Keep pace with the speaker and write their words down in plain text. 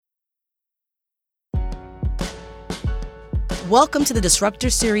Welcome to the Disruptor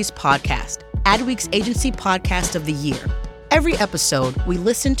Series podcast, Adweek's agency podcast of the year. Every episode, we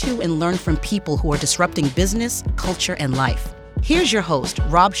listen to and learn from people who are disrupting business, culture, and life. Here's your host,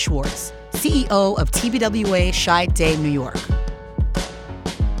 Rob Schwartz, CEO of TBWA Chiat/Day New York.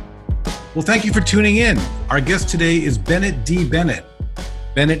 Well, thank you for tuning in. Our guest today is Bennett D. Bennett.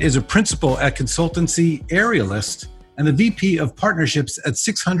 Bennett is a principal at consultancy Aerialist and the VP of partnerships at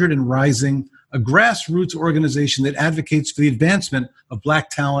 600 and Rising, a grassroots organization that advocates for the advancement of Black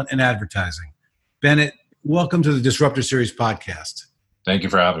talent in advertising. Bennett, welcome to the Disruptor Series podcast. Thank you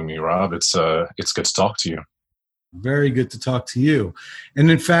for having me, Rob. It's good to talk to you. Very good to talk to you.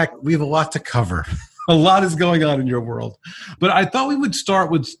 And in fact, we have a lot to cover. A lot is going on in your world. But I thought we would start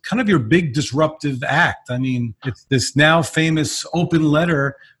with kind of your big disruptive act. I mean, it's this now famous open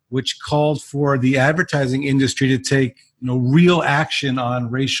letter which called for the advertising industry to take real action on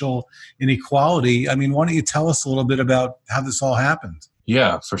racial inequality. I mean, why don't you tell us a little bit about how this all happened?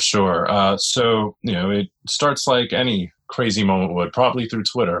 Yeah, for sure. So it starts like any crazy moment would, probably through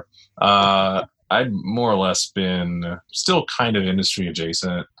Twitter. I'd more or less been still kind of industry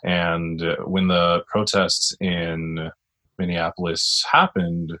adjacent. And when the protests in Minneapolis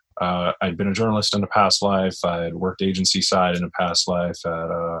happened, I'd been a journalist in a past life. I'd worked agency side in a past life at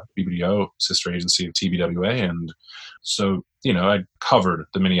BBDO, sister agency of TBWA. And so, I'd covered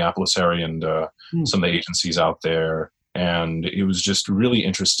the Minneapolis area and some of the agencies out there. And it was just really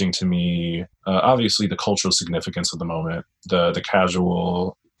interesting to me, obviously the cultural significance of the moment, the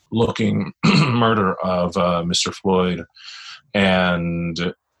casual looking murder of Mr. Floyd.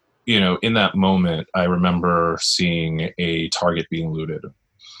 And, in that moment, I remember seeing a Target being looted.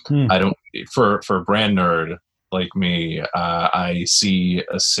 For a brand nerd like me, I see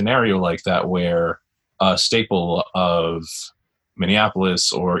a scenario like that where a staple of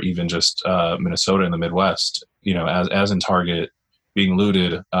Minneapolis or even just Minnesota in the Midwest, as in Target being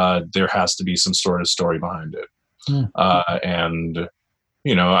looted, there has to be some sort of story behind it. And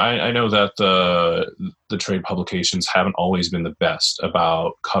I know that the trade publications haven't always been the best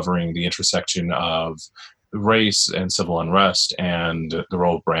about covering the intersection of race and civil unrest and the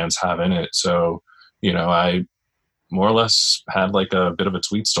role brands have in it. So, I more or less had like a bit of a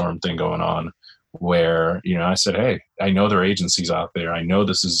tweet storm thing going on where, I said, hey, I know there are agencies out there. I know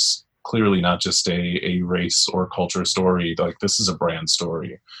this is clearly not just a race or culture story. Like, this is a brand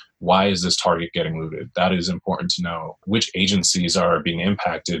story. Why is this Target getting looted? That is important to know. Which agencies are being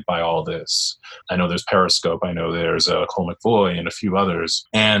impacted by all this? I know there's Periscope. I know there's Cole McVoy and a few others.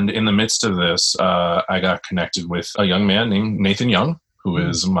 And in the midst of this, I got connected with a young man named Nathan Young, who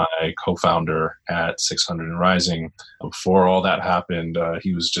is my co-founder at 600 and Rising. Before all that happened,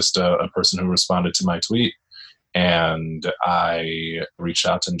 he was just a person who responded to my tweet. And I reached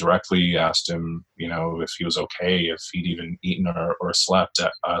out to him directly, asked him, if he was okay, if he'd even eaten or slept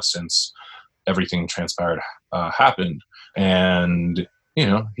since everything transpired happened. And,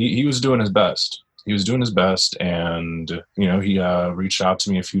 he was doing his best. He was doing his best. And, he reached out to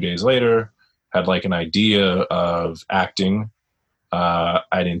me a few days later, had like an idea of acting. I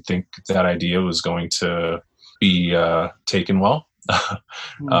didn't think that idea was going to be taken well.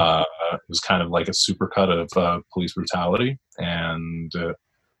 It was kind of like a supercut of police brutality. And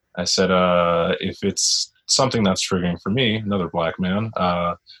I said, if it's something that's triggering for me, another Black man,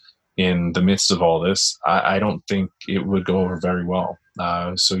 in the midst of all this, I don't think it would go over very well.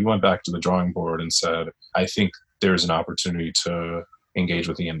 So he went back to the drawing board and said, I think there's an opportunity to engage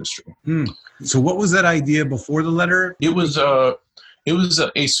with the industry. So what was that idea before the letter? It was a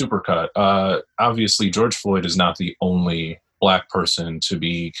supercut. Obviously, George Floyd is not the only Black person to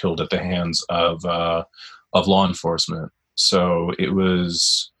be killed at the hands of law enforcement. So it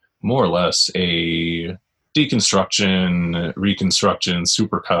was more or less a deconstruction, reconstruction,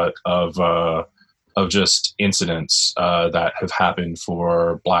 supercut of just incidents that have happened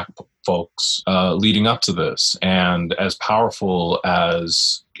for Black folks leading up to this. And as powerful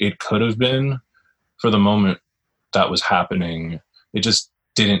as it could have been for the moment that was happening, it just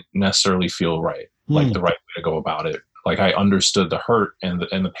didn't necessarily feel right, like the right way to go about it. Like, I understood the hurt and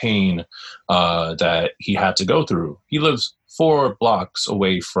the pain that he had to go through. He lives 4 blocks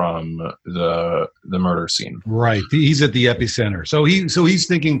away from the murder scene. Right. He's at the epicenter. So he's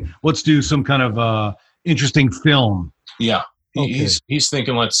thinking, let's do some kind of interesting film. Yeah. Okay. He's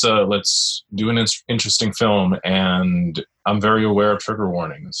thinking, let's do an interesting film. And I'm very aware of trigger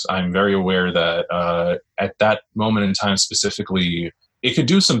warnings. I'm very aware that at that moment in time specifically, it could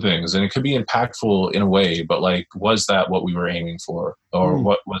do some things and it could be impactful in a way, but like, was that what we were aiming for? Or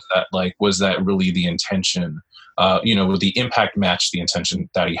what was that like? Was that really the intention the impact matched the intention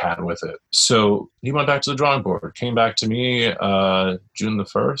that he had with it. So he went back to the drawing board, came back to me June the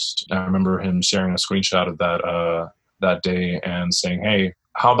 1st. I remember him sharing a screenshot of that day and saying, "Hey,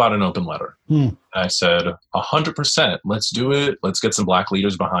 how about an open letter?" And I said, 100%, let's do it. Let's get some Black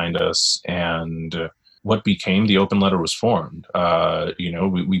leaders behind us. And what became the open letter was formed.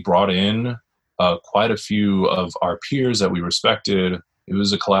 We brought in quite a few of our peers that we respected. It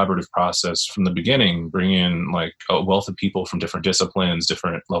was a collaborative process from the beginning, bringing in like a wealth of people from different disciplines,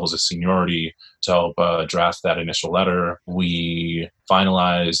 different levels of seniority to help draft that initial letter. We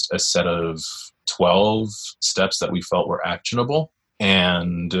finalized a set of 12 steps that we felt were actionable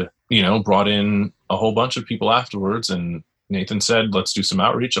and, brought in a whole bunch of people afterwards. And Nathan said, let's do some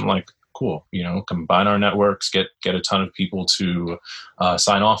outreach. I'm like, cool, combine our networks, get a ton of people to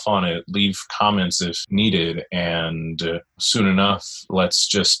sign off on it, leave comments if needed, and soon enough, let's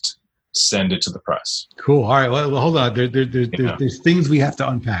just send it to the press. Cool. All right. Well, hold on. There's things we have to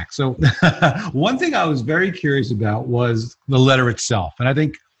unpack. So one thing I was very curious about was the letter itself. And I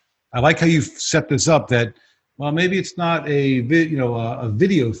think I like how you set this up that, well, maybe it's not a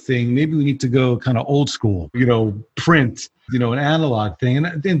video thing. Maybe we need to go kind of old school, print, an analog thing.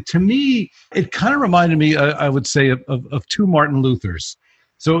 And then to me, it kind of reminded me, I would say, of two Martin Luthers.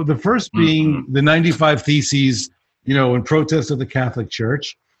 So the first being the 95 Theses, in protest of the Catholic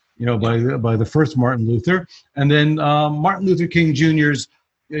Church, by the first Martin Luther. And then Martin Luther King Jr.'s,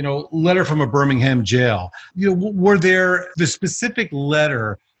 letter from a Birmingham jail. Were there the specific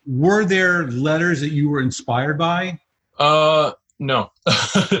letter? Were there letters that you were inspired by? No,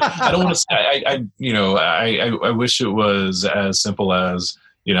 I don't want to say. I wish it was as simple as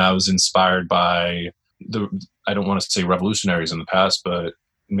I was inspired by I don't want to say revolutionaries in the past, but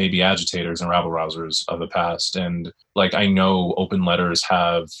maybe agitators and rabble rousers of the past. And like I know open letters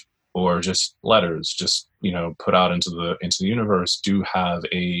have, or just letters, just put out into the universe, do have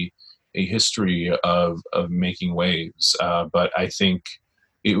a history of making waves. But I think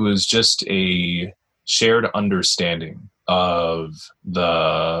it was just a shared understanding of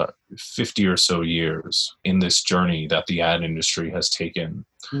the 50 or so years in this journey that the ad industry has taken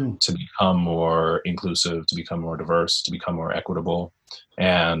to become more inclusive, to become more diverse, to become more equitable,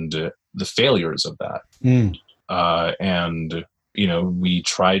 and the failures of that. We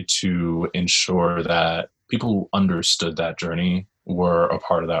tried to ensure that people who understood that journey were a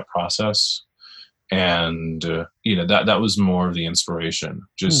part of that process. And, that was more of the inspiration,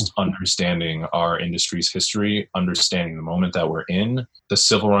 just understanding our industry's history, understanding the moment that we're in, the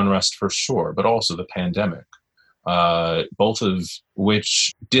civil unrest for sure, but also the pandemic, both of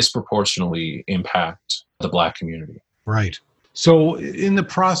which disproportionately impact the Black community. Right. So in the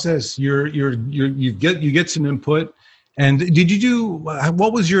process, you get some input. And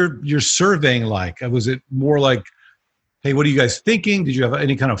what was your surveying like? Was it more like, hey, what are you guys thinking? Did you have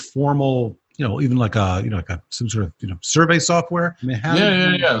any kind of formal, even like some sort of, survey software? I mean,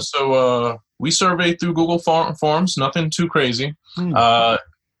 yeah. So we surveyed through Google Forms, nothing too crazy. But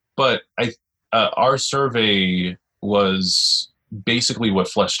our survey was basically what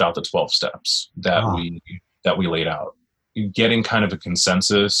fleshed out the 12 steps that we laid out, getting kind of a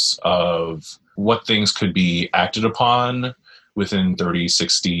consensus of what things could be acted upon within 30,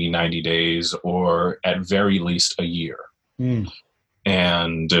 60, 90 days, or at very least a year.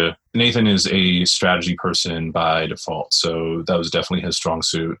 And Nathan is a strategy person by default, so that was definitely his strong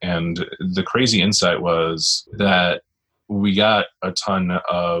suit. And the crazy insight was that we got a ton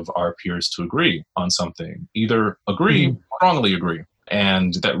of our peers to agree on something, either agree, strongly agree.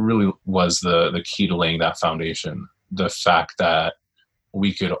 And that really was the key to laying that foundation. The fact that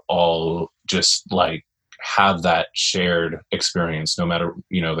we could all just have that shared experience, no matter,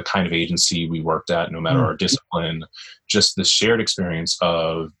 the kind of agency we worked at, no matter our discipline, just the shared experience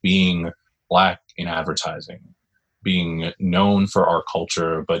of being Black in advertising, being known for our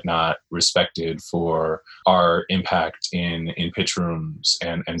culture, but not respected for our impact in pitch rooms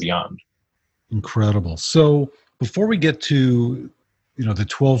and beyond. Incredible. So before we get to, the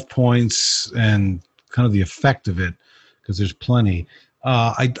 12 points and kind of the effect of it, because there's plenty,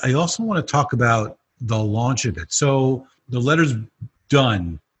 I also want to talk about the launch of it. So the letter's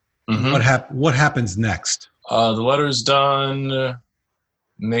done. What happens next? The letter's done.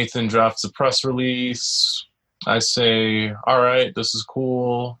 Nathan drafts a press release. I say, all right, this is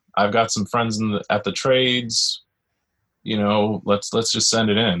cool. I've got some friends at the trades. Let's just send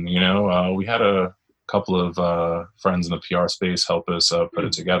it in. We had a couple of friends in the PR space help us put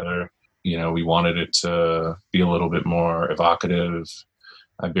it together. We wanted it to be a little bit more evocative.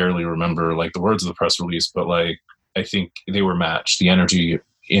 I barely remember the words of the press release, but I think they were matched. The energy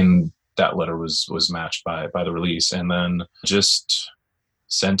in that letter was matched by the release, and then just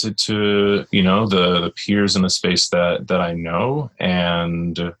sent it to, you know, the peers in the space that I know,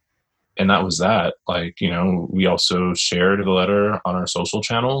 and that was that. Like, you know, we also shared the letter on our social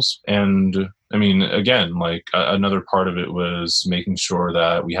channels. And I mean, again, like another part of it was making sure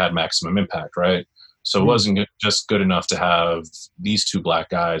that we had maximum impact, right? So it wasn't just good enough to have these two Black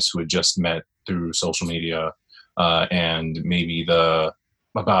guys who had just met through social media, and maybe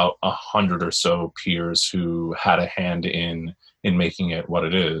about 100 or so peers who had a hand in making it what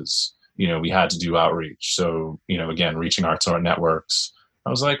it is. You know, we had to do outreach. So, you know, again, reaching out to our networks. I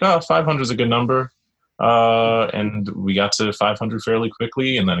was like, 500 is a good number. And we got to 500 fairly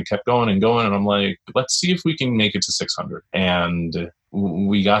quickly, and then it kept going and going. And I'm like, let's see if we can make it to 600. And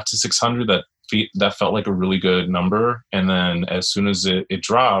we got to 600. That felt like a really good number. And then as soon as it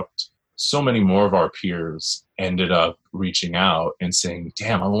dropped, so many more of our peers ended up reaching out and saying,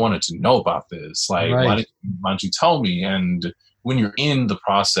 damn, I wanted to know about this. Like, why don't you tell me? And when you're in the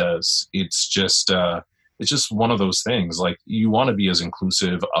process, it's just one of those things. Like, you want to be as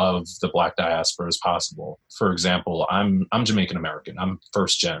inclusive of the Black diaspora as possible. For example, I'm Jamaican American. I'm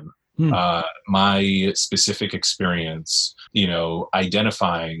first gen. My specific experience, you know,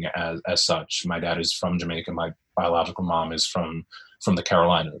 identifying as such. My dad is from Jamaica. My biological mom is from the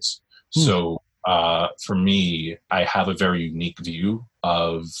Carolinas. So for me, I have a very unique view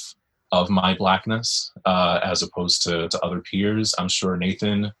of my Blackness as opposed to other peers. I'm sure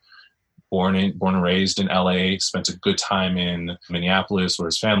Nathan, born and raised in LA, spent a good time in Minneapolis, where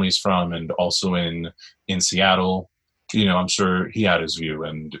his family's from, and also in Seattle. You know, I'm sure he had his view.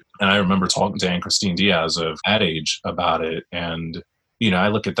 And I remember talking to Anne-Christine Diaz of Ad Age about it. And, you know, I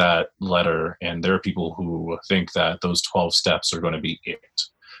look at that letter, and there are people who think that those 12 steps are going to be it,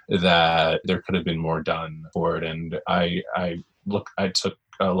 that there could have been more done for it. And I took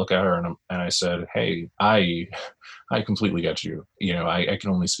a look at her and I said, hey, I completely get you. You know, I can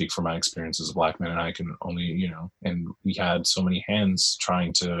only speak for my experience as a Black man, and I can only, you know, and we had so many hands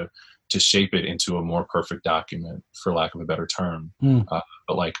trying to shape it into a more perfect document, for lack of a better term.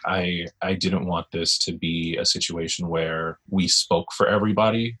 But like, I didn't want this to be a situation where we spoke for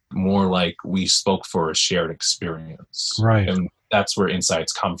everybody, more like we spoke for a shared experience. Right. And that's where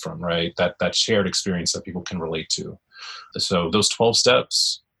insights come from, right? That shared experience that people can relate to. So those 12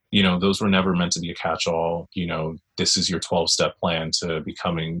 steps, you know, those were never meant to be a catch-all. You know, this is your 12-step plan to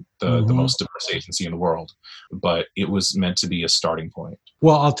becoming the most diverse agency in the world. But it was meant to be a starting point.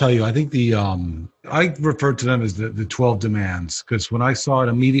 Well, I'll tell you, I think I refer to them as the 12 demands, because when I saw it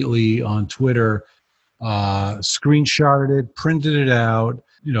immediately on Twitter, screenshotted it, printed it out,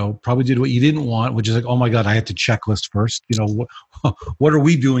 you know, probably did what you didn't want, which is like, oh my God, I had to checklist first. You know, what are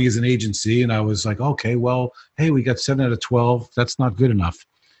we doing as an agency? And I was like, okay, well, hey, we got 7 out of 12. That's not good enough.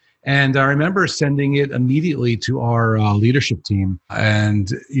 And I remember sending it immediately to our leadership team.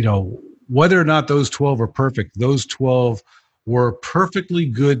 And, you know, whether or not those 12 are perfect, those 12 were perfectly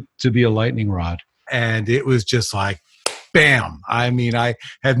good to be a lightning rod. And it was just like, bam. I mean, I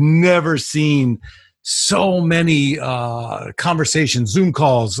have never seen so many conversations, Zoom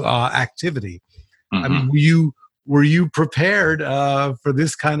calls, activity. I mean, were you prepared for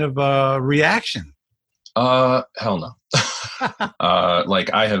this kind of reaction? Hell no.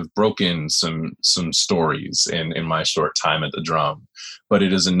 Like, I have broken some stories in my short time at the Drum, but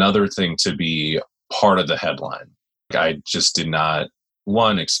it is another thing to be part of the headline. I just did not,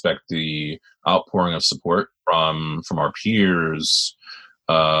 one, expect the outpouring of support from our peers,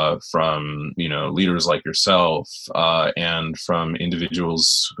 from, you know, leaders like yourself, and from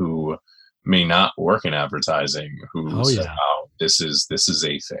individuals who may not work in advertising, who say, "Oh, this is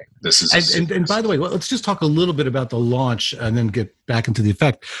a thing. This is." And by the way, let's just talk a little bit about the launch, and then get back into the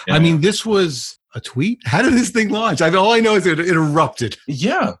effect. Yeah. I mean, this was a tweet. How did this thing launch? All I know is it erupted.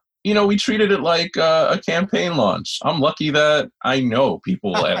 Yeah. You know, we treated it like a campaign launch. I'm lucky that I know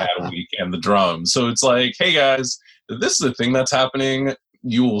people at Adweek and the Drum. So it's like, hey guys, this is a thing that's happening.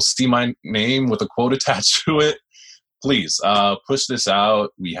 You will see my name with a quote attached to it. Please push this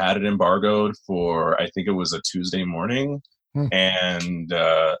out. We had it embargoed for, I think it was a Tuesday morning. And,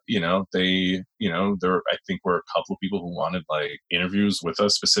 you know, there, I think, were a couple of people who wanted like interviews with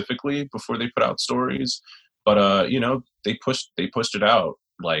us specifically before they put out stories. But, you know, they pushed it out.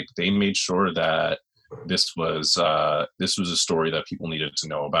 Like, they made sure that this was a story that people needed to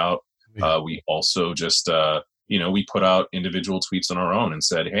know about. We also just, you know, we put out individual tweets on our own and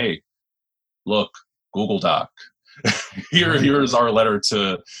said, hey, look, Google Doc. Here's our letter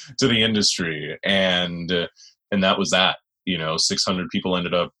to the industry. And that was that. You know, 600 people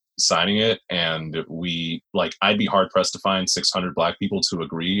ended up signing it, and I'd be hard pressed to find 600 Black people to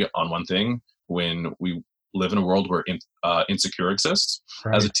agree on one thing when we live in a world where Insecure exists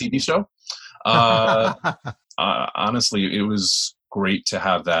as a TV show. Honestly, it was great to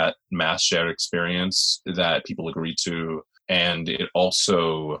have that mass shared experience that people agreed to. And it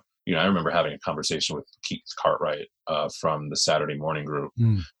also, I remember having a conversation with Keith Cartwright from the Saturday Morning Group.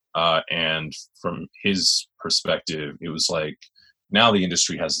 And from his perspective, it was like, now the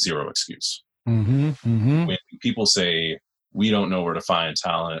industry has zero excuse. When people say, we don't know where to find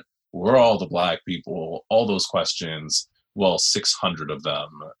talent, we're all the Black people, all those questions, well, 600 of them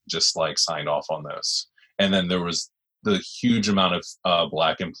just signed off on this. And then there was the huge amount of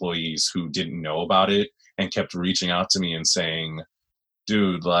Black employees who didn't know about it and kept reaching out to me and saying,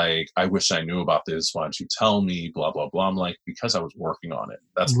 dude, I wish I knew about this. Why don't you tell me? Blah, blah, blah. I'm like, because I was working on it.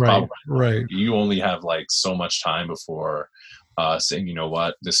 That's the problem. Right. You only have so much time before saying, you know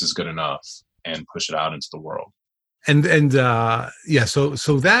what, this is good enough, and push it out into the world.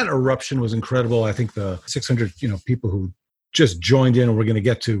 So that eruption was incredible. I think the 600, people who just joined in, and we're going to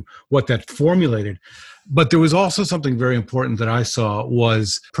get to what that formulated. But there was also something very important that I saw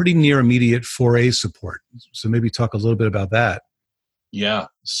was pretty near immediate 4A support. So maybe talk a little bit about that. Yeah.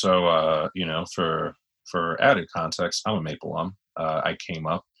 So, for added context, I'm a MAPE alum. I came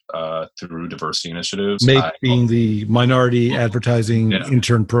up through diversity initiatives. MAPE being the Minority Advertising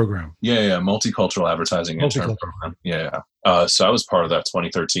Intern Program. Yeah. Multicultural Advertising Intern Program. Yeah. So I was part of that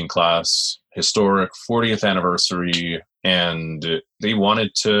 2013 class, historic 40th anniversary. And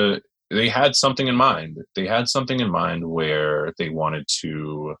they had something in mind. They had something in mind where they wanted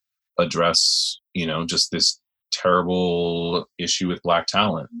to address, just this terrible issue with Black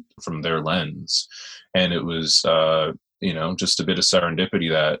talent from their lens. And it was, just a bit of serendipity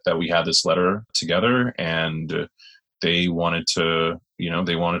that we had this letter together, and they wanted to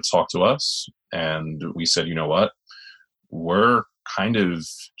talk to us. And we said, you know what, we're kind of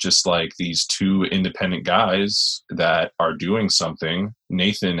just like these two independent guys that are doing something.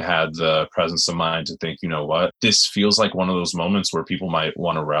 Nathan had the presence of mind to think, you know what, this feels like one of those moments where people might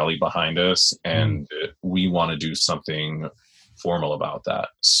want to rally behind us, and we want to do something formal about that.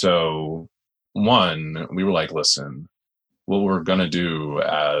 So one, we were like, listen, what we're going to do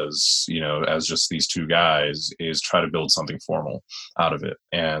as just these two guys is try to build something formal out of it.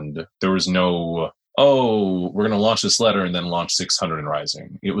 And there was no, we're going to launch this letter and then launch 600 and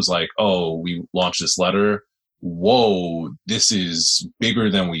Rising. It was like, we launched this letter. Whoa, this is bigger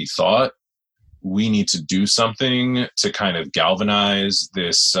than we thought. We need to do something to kind of galvanize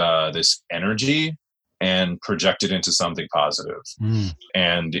this energy and project it into something positive.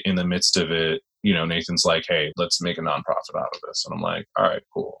 And in the midst of it, Nathan's like, hey, let's make a nonprofit out of this. And I'm like, all right,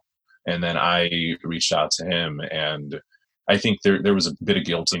 cool. And then I reached out to him, and I think there was a bit of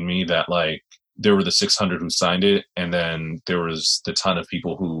guilt in me that there were the 600 who signed it, and then there was the ton of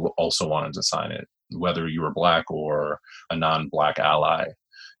people who also wanted to sign it, whether you were Black or a non-Black ally.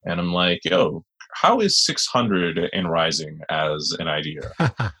 And I'm like, yo, how is 600 and Rising as an idea?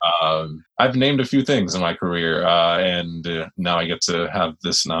 I've named a few things in my career, and now I get to have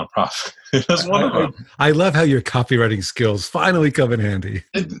this nonprofit. That's one of them. I love how your copywriting skills finally come in handy.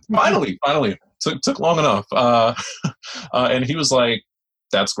 Finally. Took long enough. And he was like,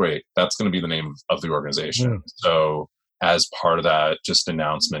 that's great. That's going to be the name of the organization. Yeah. So as part of that just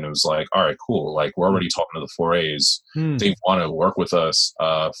announcement, it was like, all right, cool. We're already talking to the 4As. They want to work with us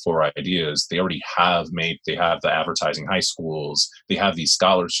for ideas. They already have they have the advertising high schools. They have these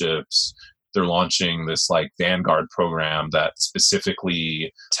scholarships. They're launching this Vanguard program that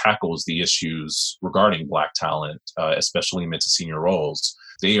specifically tackles the issues regarding Black talent, especially mid to senior roles.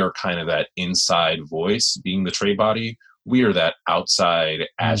 They are kind of that inside voice, being the trade body. We are that outside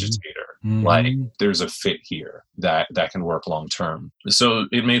agitator. There's a fit here that can work long term. So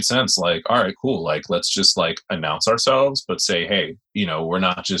it made sense. All right, cool. Let's just announce ourselves, but say, hey, we're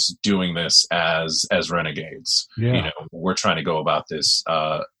not just doing this as renegades. Yeah. We're trying to go about this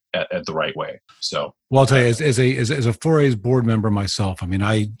at the right way. So, well, I'll tell you, as a 4A's board member myself, I mean,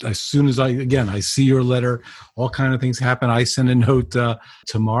 as soon as I see your letter, all kind of things happen. I send a note to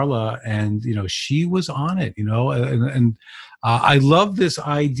Marla, and she was on it. And I love this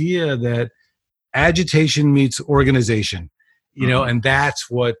idea that agitation meets organization. And that's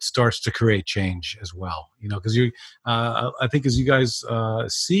what starts to create change as well. Because I think as you guys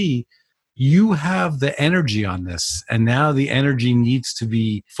see, you have the energy on this, and now the energy needs to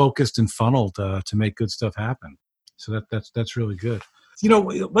be focused and funneled to make good stuff happen. So that's really good.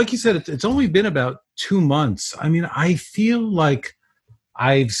 Like you said, it's only been about 2 months. I mean, I feel like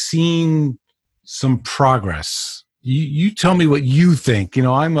I've seen some progress You tell me what you think.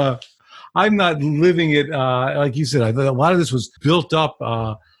 I'm not living it. Like you said, a lot of this was built up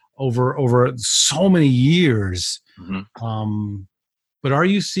over so many years. Mm-hmm. But are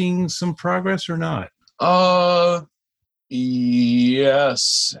you seeing some progress or not?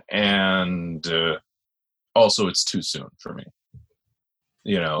 Yes, and also it's too soon for me.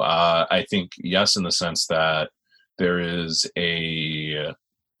 I think yes, in the sense that there's a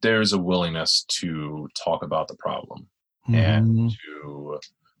willingness to talk about the problem and to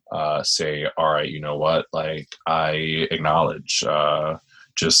say, all right, you know what? Like, I acknowledge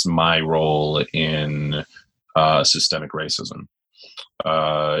just my role in systemic racism.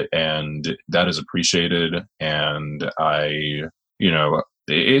 And that is appreciated. And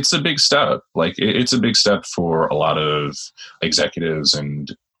it's a big step. Like, it's a big step for a lot of executives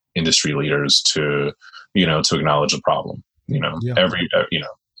and industry leaders to acknowledge the problem.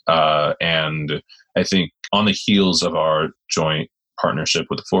 And I think on the heels of our joint partnership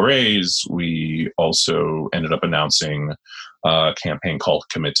with the 4As, we also ended up announcing a campaign called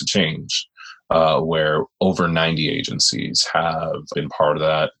Commit to Change, where over 90 agencies have been part of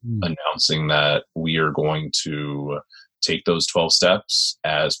that, announcing that we are going to take those 12 steps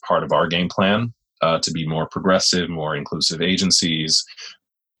as part of our game plan to be more progressive, more inclusive agencies.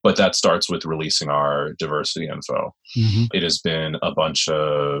 But that starts with releasing our diversity info. Mm-hmm. It has been a bunch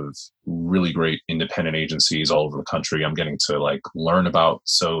of really great independent agencies all over the country. I'm getting to learn about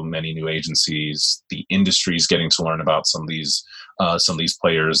so many new agencies. The industry is getting to learn about some of these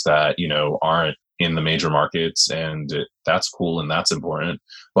players that aren't in the major markets, and that's cool and that's important.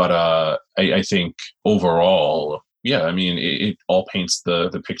 But I think overall, yeah, I mean, it all paints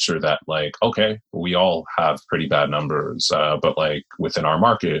the picture that okay, we all have pretty bad numbers, but within our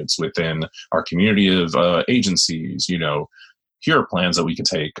markets, within our community of agencies, here are plans that we can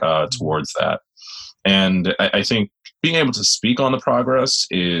take towards that. And I think being able to speak on the progress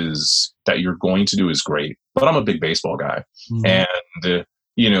is that you're going to do is great, but I'm a big baseball guy. Mm-hmm. And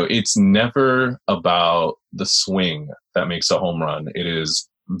it's never about the swing that makes a home run. It is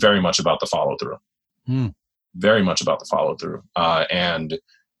very much about the follow through. Very much about the follow through. And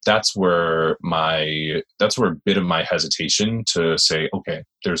that's where a bit of my hesitation to say, okay,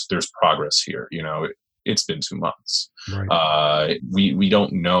 there's progress here. It's been 2 months. Right. We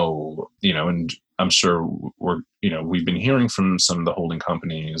don't know, and I'm sure we've been hearing from some of the holding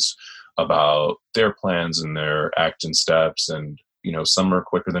companies about their plans and their action steps, and some are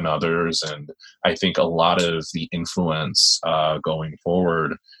quicker than others. And I think a lot of the influence going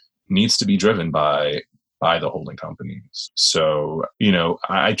forward needs to be driven by the holding companies. So,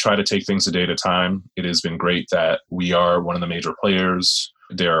 I try to take things a day at a time. It has been great that we are one of the major players.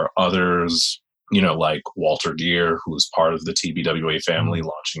 There are others, like Walter Gear, who's part of the TBWA family,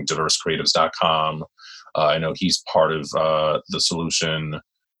 launching diversecreatives.com. I know he's part of the solution,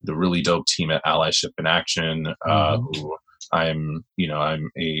 the really dope team at Allyship in Action, who I'm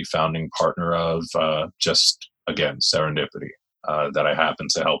a founding partner of, just again, serendipity, that I happen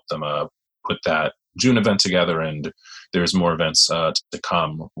to help them put that June event together, and there's more events to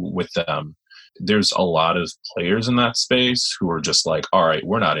come with them. There's a lot of players in that space who are just all right,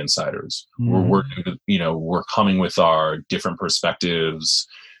 we're not insiders. We're we're coming with our different perspectives.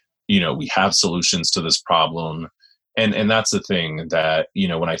 We have solutions to this problem. And that's the thing that,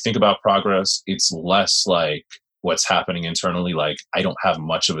 when I think about progress, it's less what's happening internally. I don't have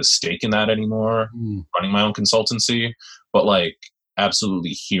much of a stake in that anymore, running my own consultancy, but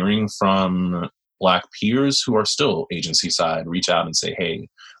absolutely hearing from Black peers who are still agency side reach out and say, hey,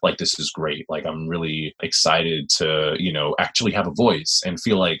 this is great. I'm really excited to, actually have a voice and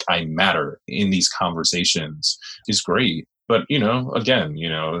feel like I matter in these conversations is great. But, again,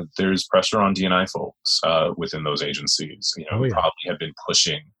 there's pressure on D&I folks within those agencies, probably have been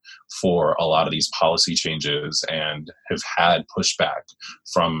pushing for a lot of these policy changes and have had pushback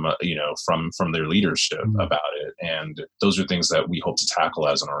from their leadership about it. And those are things that we hope to tackle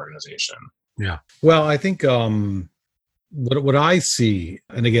as an organization. Yeah. Well, I think what I see,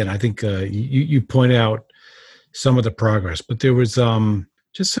 and again, I think you point out some of the progress, but there was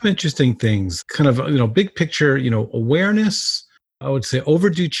just some interesting things, kind of, big picture, awareness, I would say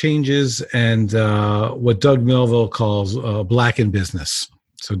overdue changes, and what Doug Melville calls Black in business.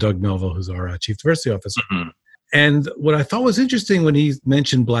 So Doug Melville, who's our Chief Diversity Officer. Mm-hmm. And what I thought was interesting when he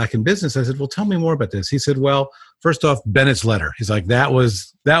mentioned Black in business, I said, well, tell me more about this. He said, well, first off, Bennett's letter. He's like, that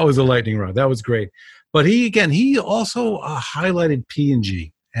was a lightning rod. That was great. But he also highlighted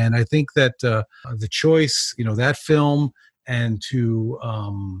P&G. And I think that the choice, that film, and to,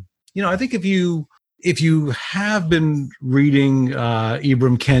 I think if you have been reading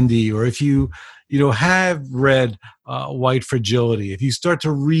Ibram Kendi, or if you have read White Fragility, if you start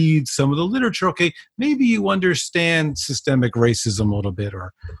to read some of the literature, okay, maybe you understand systemic racism a little bit,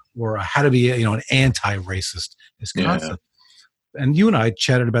 or how to be, an anti-racist, this concept. And you and I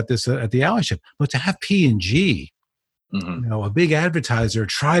chatted about this at the Allyship, but to have P&G, a big advertiser,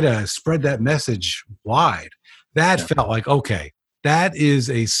 try to spread that message wide, that felt like, okay, that is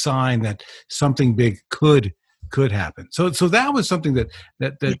a sign that something big could happen. So that was something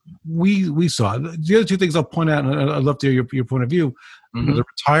that we saw. The other two things I'll point out, and I'd love to hear your point of view, the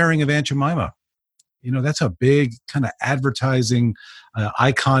retiring of Aunt Jemima. That's a big kind of advertising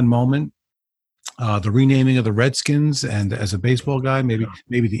icon moment. The renaming of the Redskins, and as a baseball guy, maybe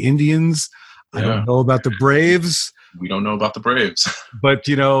the Indians. I don't know about the Braves. We don't know about the Braves. But,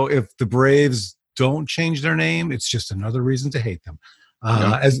 if the Braves don't change their name, it's just another reason to hate them.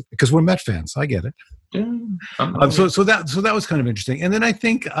 Because we're Met fans. I get it. Yeah. So that was kind of interesting. And then I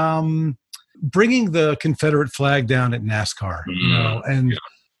think bringing the Confederate flag down at NASCAR, and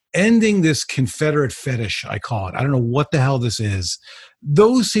ending this Confederate fetish, I call it. I don't know what the hell this is.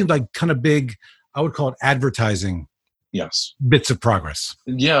 Those seem like kind of big, I would call it advertising. Yes. Bits of progress.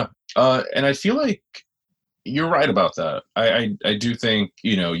 Yeah. And I feel like you're right about that. I do think,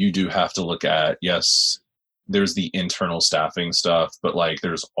 you do have to look at, yes, there's the internal staffing stuff, but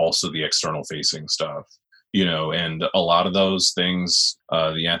there's also the external facing stuff, and a lot of those things,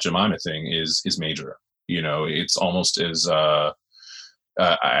 the Aunt Jemima thing is major. It's almost as, I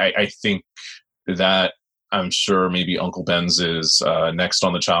think that I'm sure maybe Uncle Ben's is next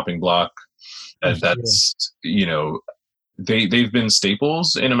on the chopping block. That's, they've been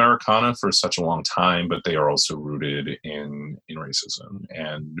staples in Americana for such a long time, but they are also rooted in racism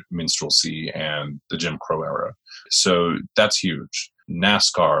and minstrelsy and the Jim Crow era. So that's huge.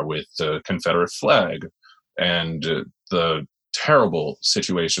 NASCAR with the Confederate flag and the terrible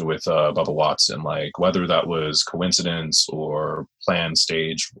situation with Bubba Watson, whether that was coincidence or planned,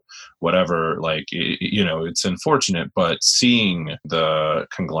 stage, whatever, it's unfortunate, but seeing the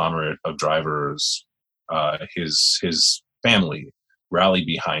conglomerate of drivers, his family rally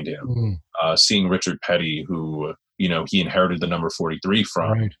behind him, seeing Richard Petty, who, he inherited the number 43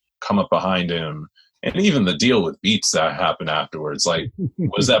 from, come up behind him, and even the deal with Beats that happened afterwards,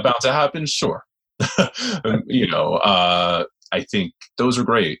 was that about to happen? Sure. I think those are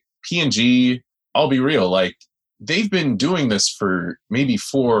great. P&G, I'll be real, they've been doing this for maybe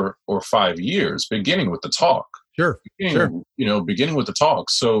 4 or 5 years, beginning with the talk. Sure. Beginning with the talk.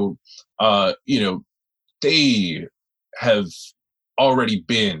 So, they have already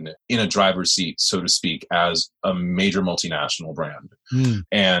been in a driver's seat, so to speak, as a major multinational brand.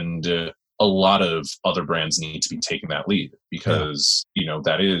 And a lot of other brands need to be taking that lead because,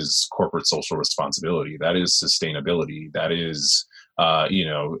 that is corporate social responsibility. That is sustainability. That is,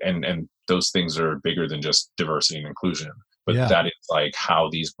 and those things are bigger than just diversity and inclusion. But that is how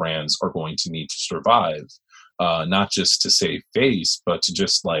these brands are going to need to survive, not just to save face, but to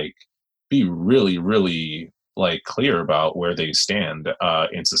just be really, really clear about where they stand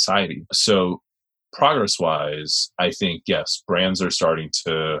in society. So progress-wise, I think, yes, brands are starting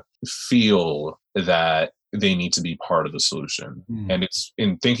to feel that they need to be part of the solution. And it's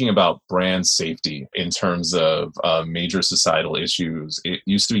in thinking about brand safety in terms of major societal issues. It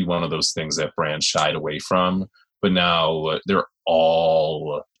used to be one of those things that brands shied away from, but now they're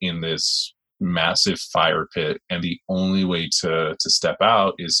all in this massive fire pit. And the only way to step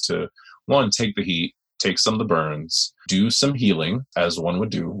out is to, one, take the heat, take some of the burns, do some healing, as one would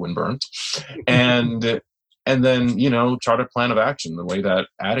do when burnt, and then, chart a plan of action the way that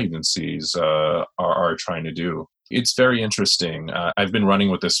ad agencies are trying to do. It's very interesting. I've been running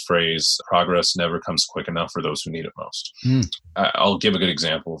with this phrase, progress never comes quick enough for those who need it most. I'll give a good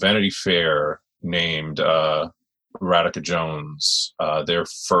example. Vanity Fair named Radhika Jones their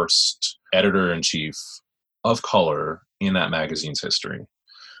first editor-in-chief of color in that magazine's history.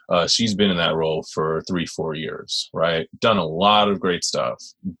 She's been in that role for 3-4 years, right? Done a lot of great stuff.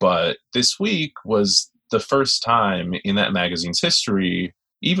 But this week was the first time in that magazine's history,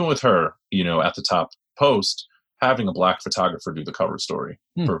 even with her, at the top post, having a Black photographer do the cover story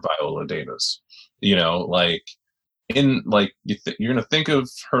for Viola Davis. You're going to think of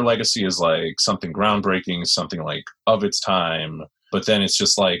her legacy as something groundbreaking, something of its time. But then it's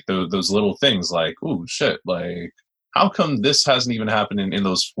just those little things ooh, shit, how come this hasn't even happened in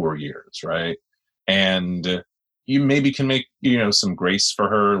those 4 years, right? And you maybe can make, some grace for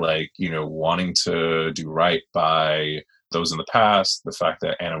her, wanting to do right by those in the past. The fact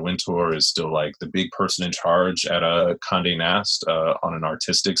that Anna Wintour is still the big person in charge at a Condé Nast on an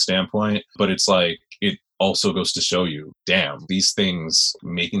artistic standpoint. But it's it also goes to show you, damn, these things,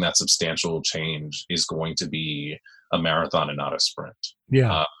 making that substantial change is going to be a marathon and not a sprint.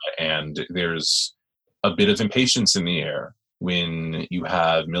 Yeah. And there's a bit of impatience in the air when you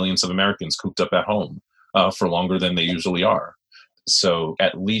have millions of Americans cooped up at home for longer than they usually are. So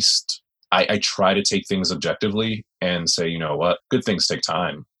at least I try to take things objectively and say, you know what, good things take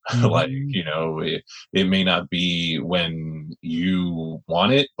time. Mm-hmm. Like, you know, it may not be when you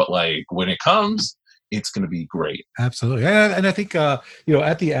want it, but like when it comes, it's going to be great. Absolutely. And I think, you know,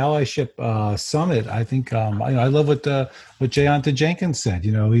 at the Allyship Summit, I think, I love what Jayanta Jenkins said.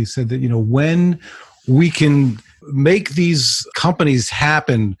 You know, he said that, you know, when we can make these companies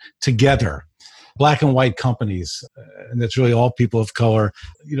happen together, black and white companies, and that's really all people of color,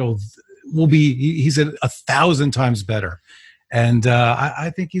 you know, will be, he said, 1,000 times better. And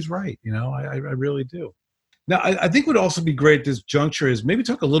I think he's right. You know, I really do. Now, I think what would also be great at this juncture is maybe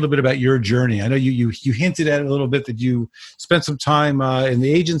talk a little bit about your journey. I know you hinted at it a little bit that you spent some time in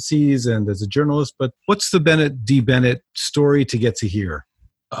the agencies and as a journalist, but what's the Bennett D. Bennett story to get to here?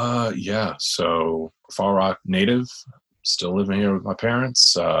 Yeah. So Far Rock native, still living here with my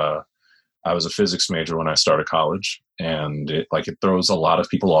parents. I was a physics major when I started college, and it throws a lot of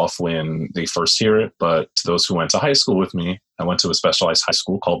people off when they first hear it. But to those who went to high school with me, I went to a specialized high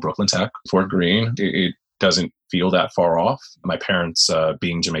school called Brooklyn Tech, Fort Greene. It doesn't feel that far off. My parents,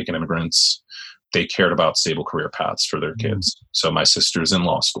 being Jamaican immigrants, they cared about stable career paths for their kids. So my sister's in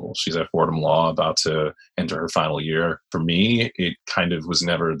law school. She's at Fordham Law, about to enter her final year. For me, it kind of was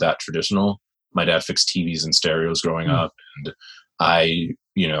never that traditional. My dad fixed TVs and stereos growing up, and I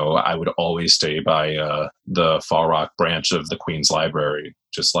would always stay by the Far Rock branch of the Queens Library,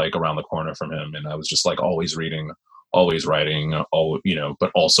 just like around the corner from him. And I was just like always reading, always writing,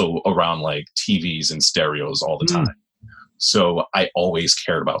 but also around like TVs and stereos all the time. So I always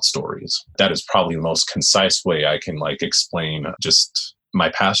cared about stories. That is probably the most concise way I can like explain just my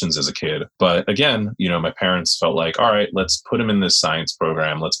passions as a kid. But again, you know, my parents felt like, all right, let's put him in this science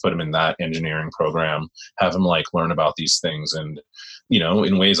program. Let's put him in that engineering program, have him like learn about these things. And, you know,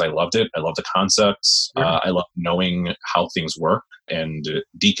 in ways I loved it. I love the concepts. I love knowing how things work and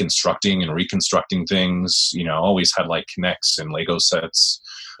deconstructing and reconstructing things. You know, I always had like Kinects and Lego sets.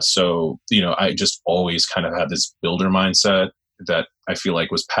 So, you know, I just always kind of had this builder mindset that I feel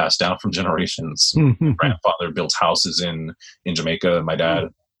like was passed down from generations. My grandfather built houses in Jamaica. My dad,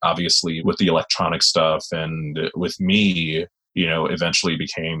 obviously, with the electronic stuff, and with me, you know, eventually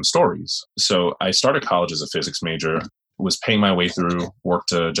became stories. So I started college as a physics major, was paying my way through,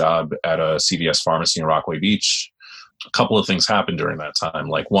 worked a job at a CVS pharmacy in Rockaway Beach. A couple of things happened during that time.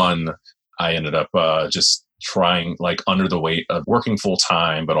 Like one, I ended up just trying like under the weight of working full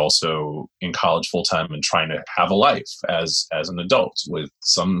time, but also in college full time and trying to have a life as an adult with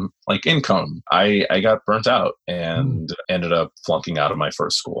some like income. I got burnt out and ended up flunking out of my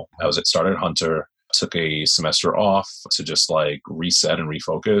first school. I started Hunter, took a semester off to just like reset and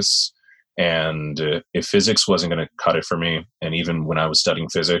refocus. And if physics wasn't going to cut it for me, and even when I was studying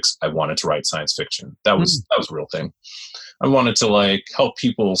physics, I wanted to write science fiction. That was a real thing. I wanted to like help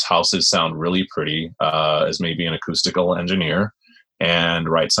people's houses sound really pretty as maybe an acoustical engineer and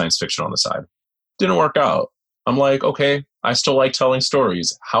write science fiction on the side. Didn't work out. I'm like, okay, I still like telling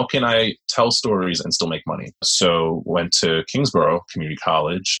stories. How can I tell stories and still make money? So went to Kingsborough Community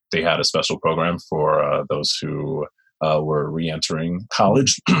College. They had a special program for those who were re-entering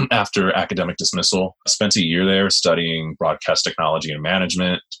college after academic dismissal. Spent a year there studying broadcast technology and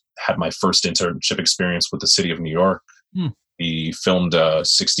management. Had my first internship experience with the city of New York. We filmed a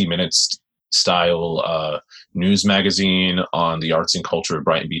 60 Minutes style news magazine on the arts and culture of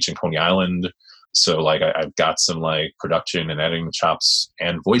Brighton Beach and Coney Island. So like I've got some like production and editing chops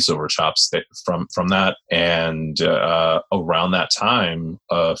and voiceover chops that from that. And around that time,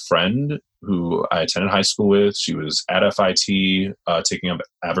 a friend who I attended high school with, she was at FIT taking up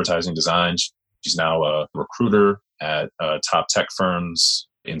advertising design. She's now a recruiter at top tech firms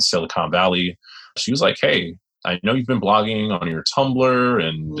in Silicon Valley. She was like, hey, I know you've been blogging on your Tumblr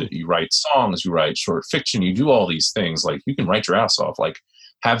and you write songs, you write short fiction, you do all these things. Like you can write your ass off. Like,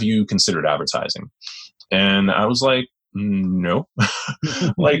 have you considered advertising? And I was like, no.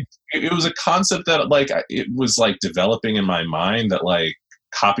 Like it was a concept that like it was like developing in my mind that like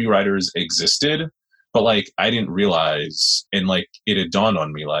copywriters existed, but like I didn't realize, and like it had dawned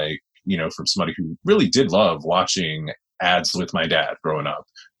on me, like, you know, from somebody who really did love watching ads with my dad growing up,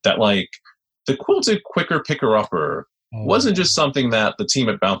 that like the quilted quicker picker upper wasn't just something that the team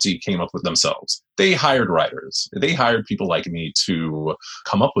at Bounty came up with themselves. They hired writers. They hired people like me to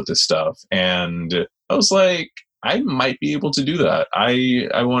come up with this stuff. And I was like, I might be able to do that.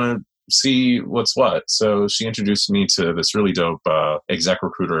 I want to see what's what. So she introduced me to this really dope exec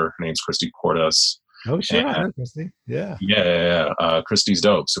recruiter. Her name's Christy Cordes. Oh, sure. I heard Christy. Yeah. Christy's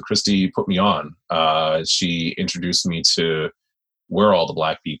dope. So Christy put me on. She introduced me to We're All the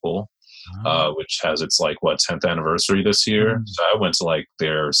Black People, which has its 10th anniversary this year. Mm. So I went to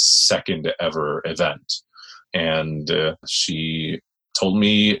their second ever event, and she told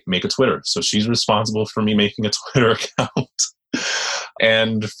me make a Twitter. So she's responsible for me making a Twitter account.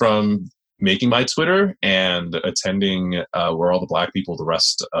 And from making my Twitter and attending We're All the Black People, the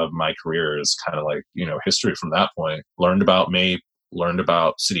rest of my career is kind of history from that point. Learned about MAPE, learned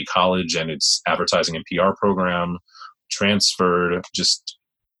about City College and its advertising and PR program, transferred just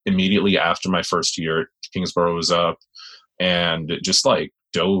immediately after my first year at Kingsborough was up, and just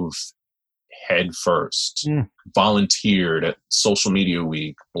dove head first. Volunteered at Social Media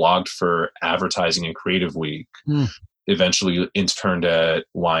Week, blogged for Advertising and Creative Week, eventually interned at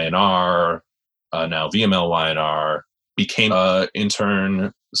YNR, now VML YNR, became an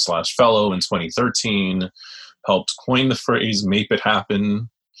intern / fellow in 2013, helped coin the phrase "Make It Happen."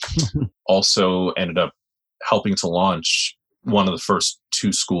 Also ended up helping to launch one of the first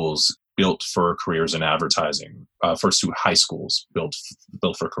 2 schools built for careers in advertising, first 2 high schools built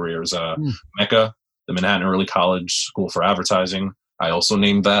for careers. Mecca, the Manhattan Early College School for Advertising, I also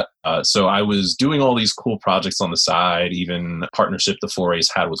named that. So I was doing all these cool projects on the side, even partnership the Forays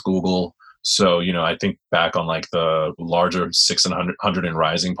had with Google. So, I think back on the larger 600 and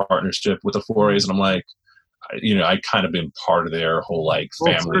Rising partnership with the Forays, and I'm I kind of been part of their whole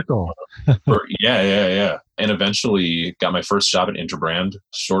family. Yeah. And eventually got my first job at Interbrand,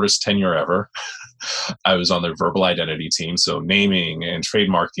 shortest tenure ever. I was on their verbal identity team. So naming and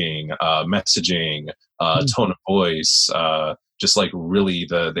trademarking, messaging, tone of voice, just really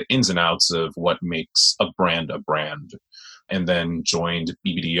the ins and outs of what makes a brand. And then joined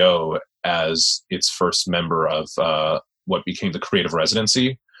BBDO as its first member of what became the creative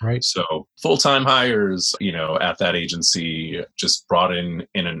residency. Right. So full-time hires, at that agency, just brought in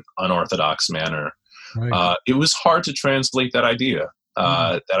an unorthodox manner. Right. It was hard to translate that idea.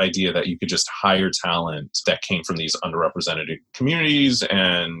 That idea that you could just hire talent that came from these underrepresented communities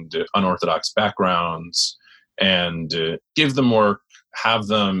and unorthodox backgrounds and give them work, have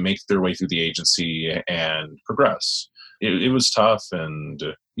them make their way through the agency and progress. It was tough, and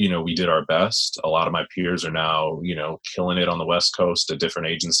we did our best. A lot of my peers are now killing it on the West Coast at different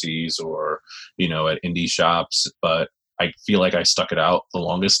agencies or at indie shops, but I feel like I stuck it out the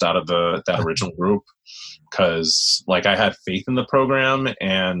longest out of that original group because I had faith in the program,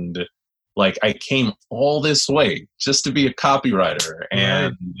 and I came all this way just to be a copywriter,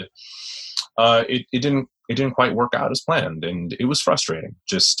 and it didn't quite work out as planned, and it was frustrating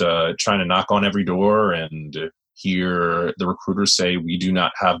just trying to knock on every door and hear the recruiters say, we do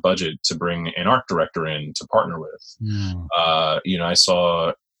not have budget to bring an art director in to partner with. I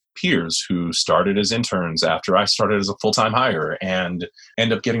saw peers who started as interns after I started as a full-time hire and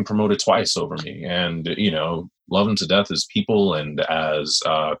end up getting promoted twice over me, and love them to death as people and as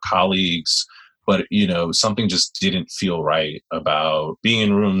colleagues, but something just didn't feel right about being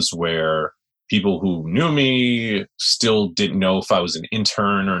in rooms where people who knew me still didn't know if I was an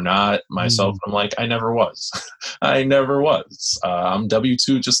intern or not myself. I'm I never was. I never was. I'm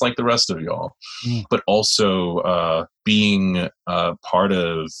W-2 just like the rest of y'all. But also being part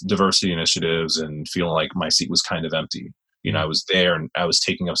of diversity initiatives and feeling like my seat was kind of empty. I was there and I was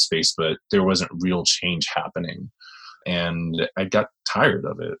taking up space, but there wasn't real change happening. And I got tired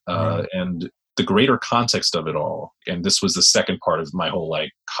of it. And the greater context of it all, and this was the second part of my whole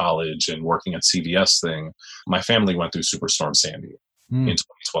college and working at CVS thing, my family went through Superstorm Sandy in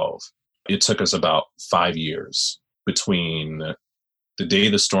 2012. It took us about 5 years between the day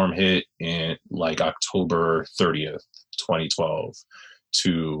the storm hit in October 30th, 2012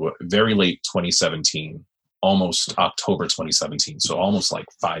 to very late 2017, almost October 2017. So almost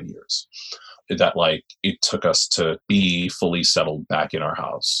 5 years. That it took us to be fully settled back in our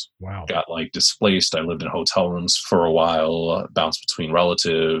house. Wow. Got displaced. I lived in hotel rooms for a while, bounced between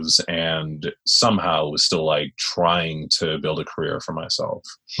relatives, and somehow was still trying to build a career for myself.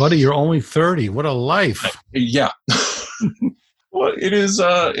 Buddy, you're only 30. What a life. Yeah. Well, it is,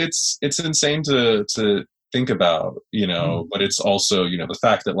 it's insane to think about, but it's also, the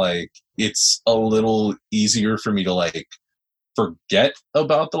fact that it's a little easier for me to forget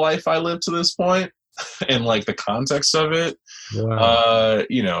about the life I lived to this point and the context of it. Wow.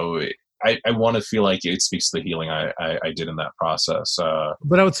 I want to feel like it speaks to the healing I did in that process.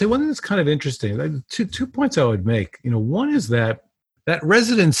 But I would say one thing that's kind of interesting, two points I would make. One is that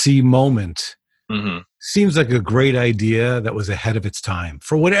residency moment Mm-hmm. Seems like a great idea that was ahead of its time.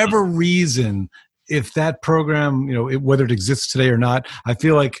 For whatever reason, if that program, whether it exists today or not, I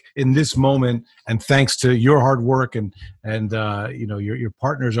feel like in this moment, and thanks to your hard work and your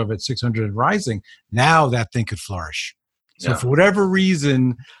partners over at 600 and Rising, now that thing could flourish. So for whatever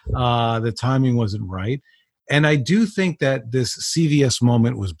reason, the timing wasn't right. And I do think that this CVS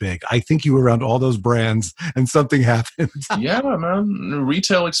moment was big. I think you were around all those brands and something happened. Yeah, man.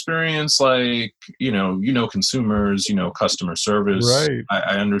 Retail experience, like, consumers, customer service. Right.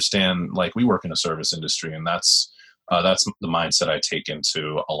 I understand, like, we work in a service industry, and that's the mindset I take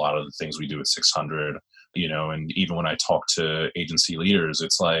into a lot of the things we do at 600, and even when I talk to agency leaders,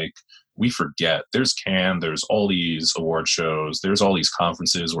 it's like, we forget there's all these award shows, there's all these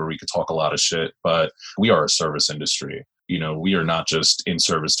conferences where we could talk a lot of shit, but we are a service industry. We are not just in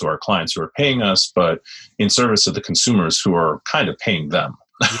service to our clients who are paying us, but in service to the consumers who are kind of paying them.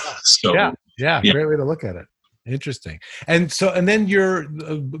 Yeah. Great way to look at it. Interesting. And then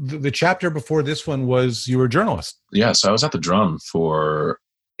the chapter before this one was you were a journalist. Yeah. So I was at the Drum for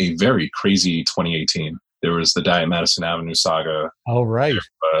a very crazy 2018. There was the Diet Madison Avenue saga. Oh, right.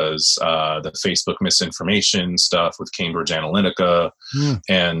 There was the Facebook misinformation stuff with Cambridge Analytica,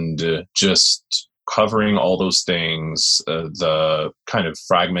 and just covering all those things, the kind of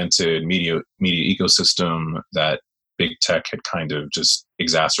fragmented media ecosystem that big tech had kind of just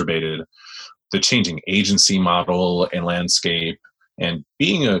exacerbated, the changing agency model and landscape, and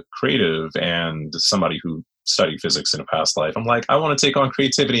being a creative and somebody who studied physics in a past life, I'm like, I want to take on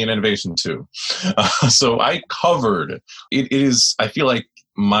creativity and innovation too. So I covered it. I feel like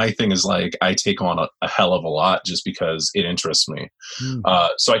my thing is like, I take on a hell of a lot just because it interests me.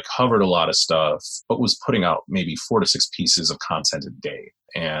 So I covered a lot of stuff, but was putting out maybe 4 to 6 pieces of content a day.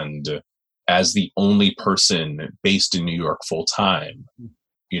 And as the only person based in New York full time,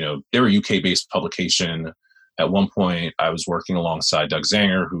 they're a UK based publication. At one point, I was working alongside Doug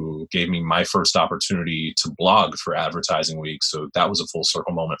Zanger, who gave me my first opportunity to blog for Advertising Week. So that was a full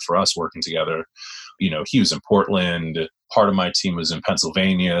circle moment for us working together. He was in Portland. Part of my team was in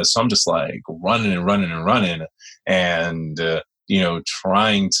Pennsylvania. So I'm just like running and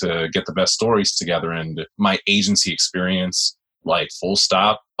trying to get the best stories together. And my agency experience, like full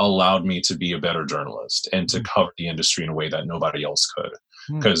stop, allowed me to be a better journalist and to cover the industry in a way that nobody else could.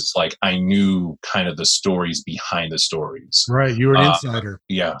 Because like I knew kind of the stories behind the stories. Right. You were an insider.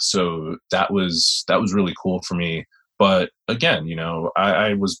 Yeah. So that was really cool for me. But again,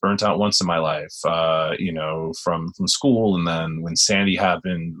 I was burnt out once in my life, from school. And then when Sandy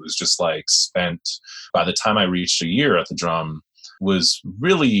happened, it was just like spent, by the time I reached a year at the Drum, was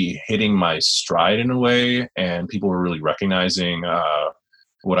really hitting my stride in a way. And people were really recognizing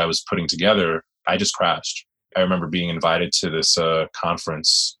what I was putting together. I just crashed. I remember being invited to this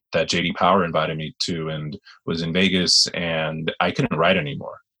conference that JD Power invited me to, and was in Vegas, and I couldn't write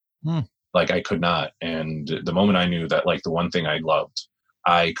anymore. Like I could not. And the moment I knew that, like, the one thing I loved,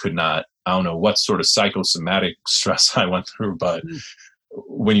 I could not, I don't know what sort of psychosomatic stress I went through, but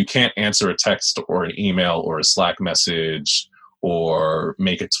when you can't answer a text or an email or a Slack message or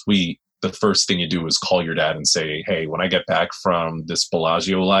make a tweet, the first thing you do is call your dad and say, hey, when I get back from this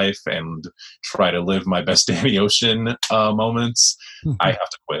Bellagio life and try to live my best Danny Ocean moments, I have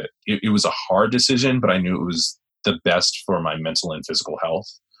to quit. It was a hard decision, but I knew it was the best for my mental and physical health.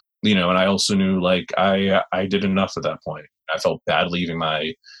 And I also knew, like, I did enough at that point. I felt bad leaving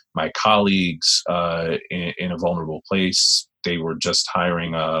my colleagues in a vulnerable place. They were just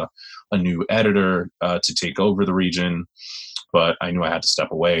hiring a new editor to take over the region. But I knew I had to step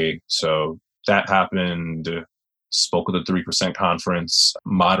away. So that happened, spoke at the 3% conference,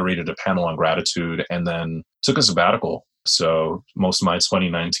 moderated a panel on gratitude, and then took a sabbatical. So most of my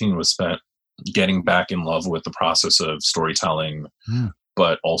 2019 was spent getting back in love with the process of storytelling,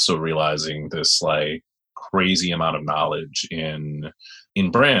 but also realizing this like crazy amount of knowledge in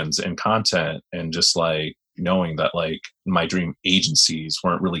brands and content, and just like knowing that like my dream agencies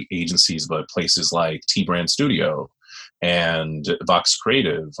weren't really agencies, but places like T Brand Studio and Vox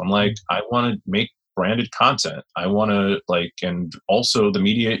Creative. I'm like, I want to make branded content. I want to like, and also the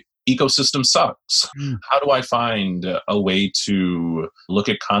media ecosystem sucks. How do I find a way to look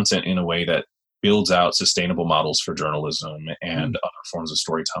at content in a way that builds out sustainable models for journalism and other forms of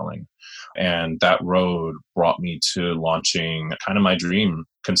storytelling? And that road brought me to launching kind of my dream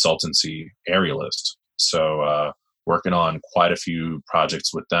consultancy, Aerialist. So working on quite a few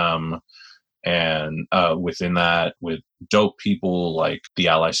projects with them. And within that, with dope people like the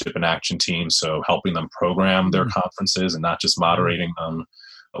Allyship and Action team, so helping them program their conferences and not just moderating them,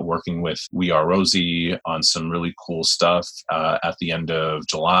 working with We Are Rosie on some really cool stuff at the end of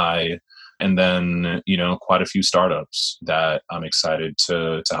July, And then, quite a few startups that I'm excited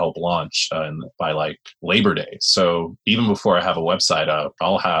to help launch by like Labor Day. So even before I have a website up,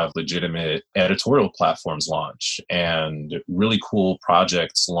 I'll have legitimate editorial platforms launch and really cool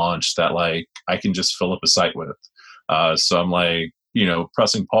projects launch that like I can just fill up a site with. So I'm like,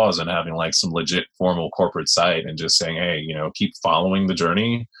 pressing pause and having like some legit formal corporate site and just saying, hey, keep following the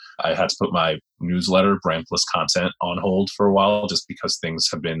journey. I had to put my newsletter, Brand Plus Content, on hold for a while just because things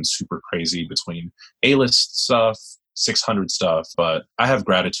have been super crazy between A-list stuff, 600 stuff. But I have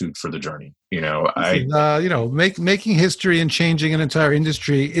gratitude for the journey. Making history and changing an entire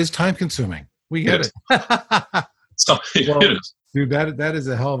industry is time consuming. We get it. It is. Dude, that is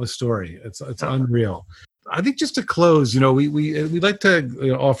a hell of a story. It's unreal. I think just to close, we like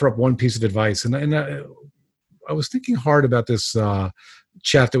to offer up one piece of advice, and I was thinking hard about this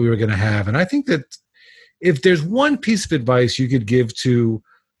chat that we were going to have, and I think that if there's one piece of advice you could give to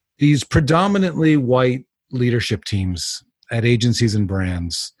these predominantly white leadership teams at agencies and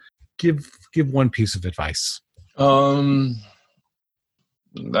brands, give one piece of advice. That's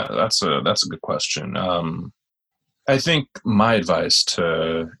a good question. I think my advice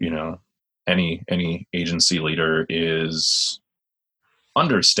to any agency leader is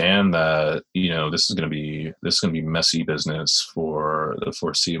understand that this is going to be messy business for the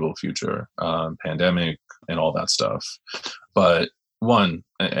foreseeable future, pandemic and all that stuff. But one,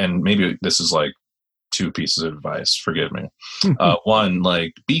 and maybe this is like two pieces of advice, forgive me. One,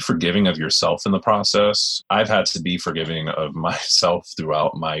 like, be forgiving of yourself in the process. I've had to be forgiving of myself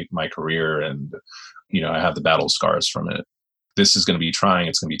throughout my career, and I have the battle scars from it. This is going to be trying,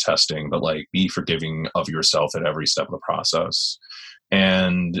 it's going to be testing, but like, be forgiving of yourself at every step of the process.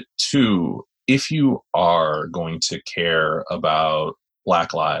 And two, if you are going to care about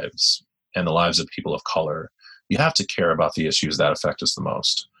Black lives and the lives of people of color, you have to care about the issues that affect us the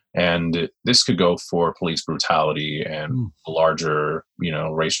most. And this could go for police brutality and larger,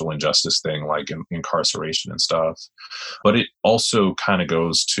 racial injustice thing like incarceration and stuff. But it also kind of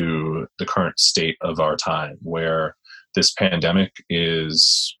goes to the current state of our time, where this pandemic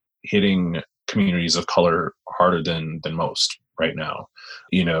is hitting communities of color harder than most right now.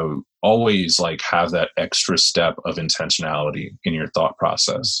 Always like have that extra step of intentionality in your thought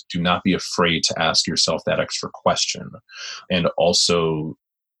process. Do not be afraid to ask yourself that extra question, and also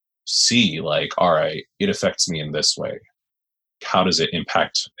see like, all right, it affects me in this way. How does it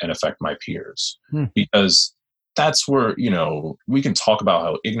impact and affect my peers? Because that's where, we can talk about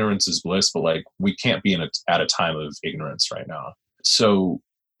how ignorance is bliss, but like, we can't be at a time of ignorance right now. So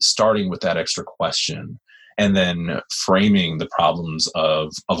starting with that extra question and then framing the problems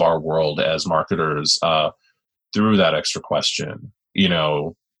of our world as marketers through that extra question,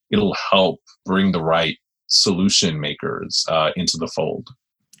 it'll help bring the right solution makers into the fold.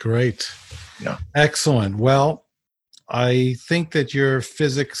 Great. Yeah. Excellent. Well, I think that your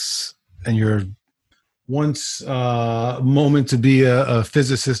physics and your once moment to be a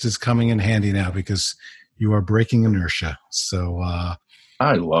physicist is coming in handy now, because you are breaking inertia. So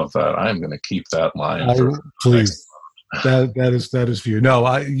I love that. I'm going to keep that line. Please. That is for you.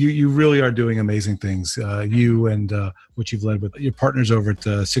 No, you really are doing amazing things. You and what you've led with your partners over at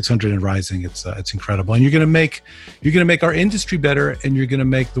 600 and Rising. It's incredible, and you're going to make our industry better, and you're going to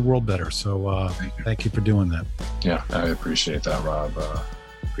make the world better. So thank you for doing that. Yeah, I appreciate that, Rob.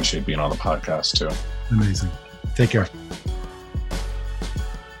 Appreciate being on the podcast too. Amazing. Take care.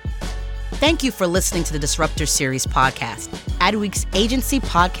 Thank you for listening to the Disruptor Series podcast, Adweek's Agency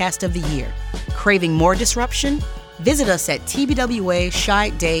Podcast of the Year. Craving more disruption? Visit us at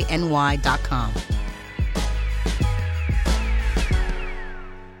tbwashydayny.com.